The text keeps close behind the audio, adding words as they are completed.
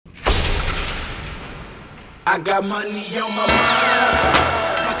I got money on my mind.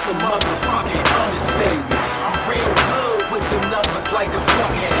 That's a motherfucking understatement. I'm real good with them numbers like a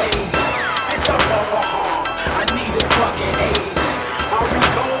fucking Asian. Bitch, I ball hard. I need a fucking agent. Ari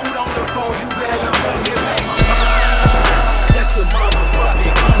Gold on the phone, you better fucking make my mind. That's a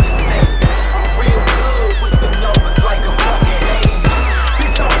motherfucking understatement. I'm real good with them numbers like a fucking Asian.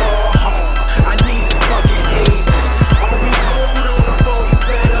 Bitch, I ball hard. I need a fucking agent. Ari Gold on the phone, you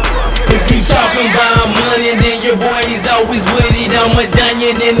better fucking make my mind. If you talking about money, then your boy is always with it. I'm a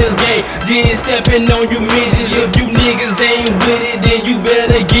giant in this game, just stepping on you midgets. If you niggas ain't with it, then you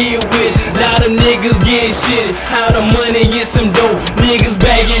better get with it. Lot of niggas getting shitty, how the money get some dope. Niggas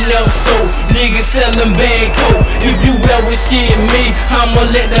bagging up soap, niggas selling bad coke. If you ever shit me, I'ma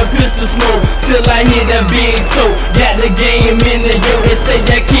let that pistol smoke till I hit that big toe. Got the game in the yo, they say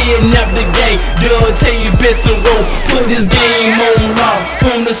I kidnapped the game. They'll tell you best and roll, put this game on lock.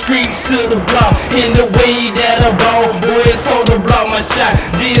 From the streets to the block, in the way that I ball, boy, it's on the block my shot.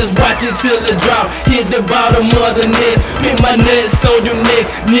 Just watch it till it drop, hit the bottom of the net. Put my nuts on your neck,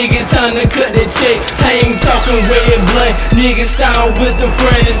 niggas time to cut the check. I ain't talking red blunt, niggas style with the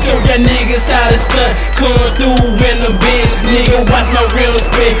friends. Show y'all niggas how to stunt, come through in the Benz. Nigga watch my real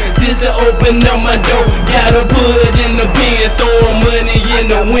spin, just to open up my door. Gotta put it in the pen, throw money in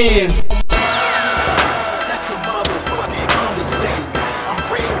the wind. That's a motherfucking understatement. I'm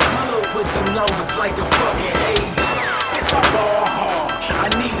real good with them numbers like a fucking Asian. Bitch, I ball hard. I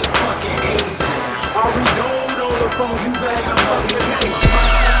need a fucking agent. Ari Gold on the phone, you better fucking make my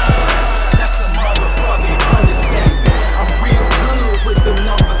mind. That's a motherfucking understatement. I'm real good with them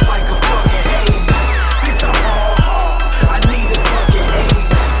numbers like a fucking Asian. Bitch, I ball hard. I need a fucking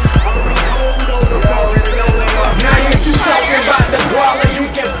agent. Ari Gold on the phone, you better fucking Now if you talking about the guala, you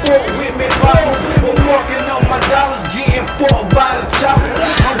can fuck with me, bottom. I'm walking up my dollars, getting fucked by the chopper.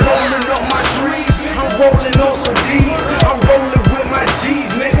 I'm rolling up my trees, I'm rolling on some D's. I'm rolling with my G's,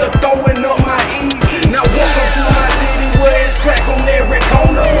 nigga throwing up my E's. Now welcome to my city where it's crack on every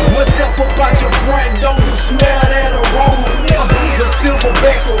corner. One step up out your front door, you smell that aroma. The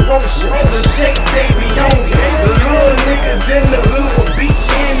silverbacks ferocious, the shakes they be on me. The little niggas in the hood will beat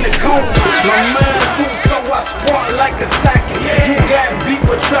you in the corner. My mind loose, so I spark like a socket. You got beef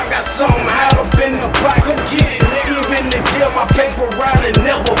with truck, got something out up in the pocket. Come get it, nigga. Even the jail, my paper route it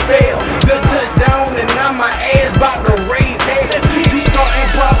never fail. The touchdown and now my ass bout to raise hell. You starting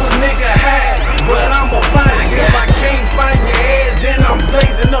poppers, nigga, hide, but I'ma find you. If I can't find your ass, then I'm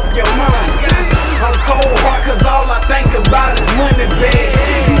blazing up your mind. I'm cold hard cause all I think about is money bags.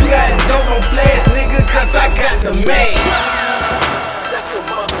 You got dope on flash, nigga, cause I got the mag. That's a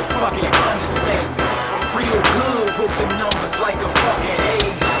motherfucking understatement. I'm real good with them numbers like a fucking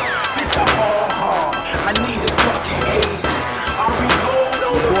Asian. Bitch, I ball hard. I need a fucking agent. Ari Gold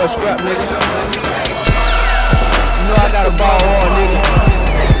on the Boy, phone, scrap, nigga. you better fucking make my You know I gotta ball hard, nigga.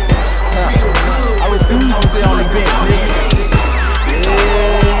 I refuse to sit on the bench, nigga.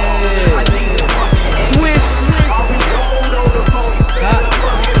 Yeah. Swish.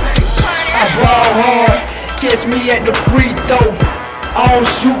 I ball hard, catch me at the free throw. I don't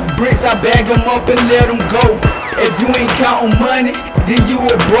shoot bricks, I bag them up and let them go. If you ain't counting money, then you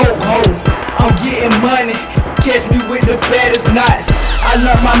a broke hoe. I'm getting money, catch me with the fattest knots. I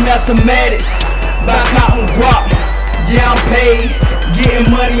learned my mathematics by counting guap. Yeah, I'm paid, getting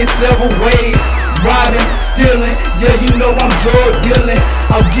money in several ways. Robbing, stealing, yeah, you know I'm drug dealing.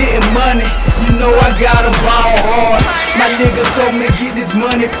 I'm getting money, you know I gotta ball hard. My nigga told me to get this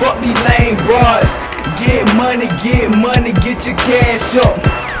money, fuck these lame broads. Get money, get your cash up.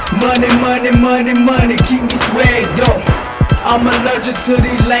 Money, money, money, money, keep me swagged up. I'm allergic to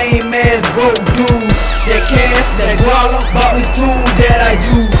these lame ass broke dudes. That cash, that guala, bought this tool that I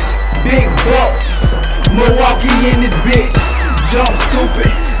use. Big bucks, Milwaukee in this bitch. Jump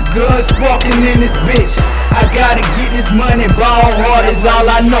stupid, guns sparking in this bitch. I gotta get this money, ball hard is all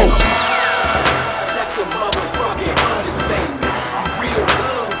I know.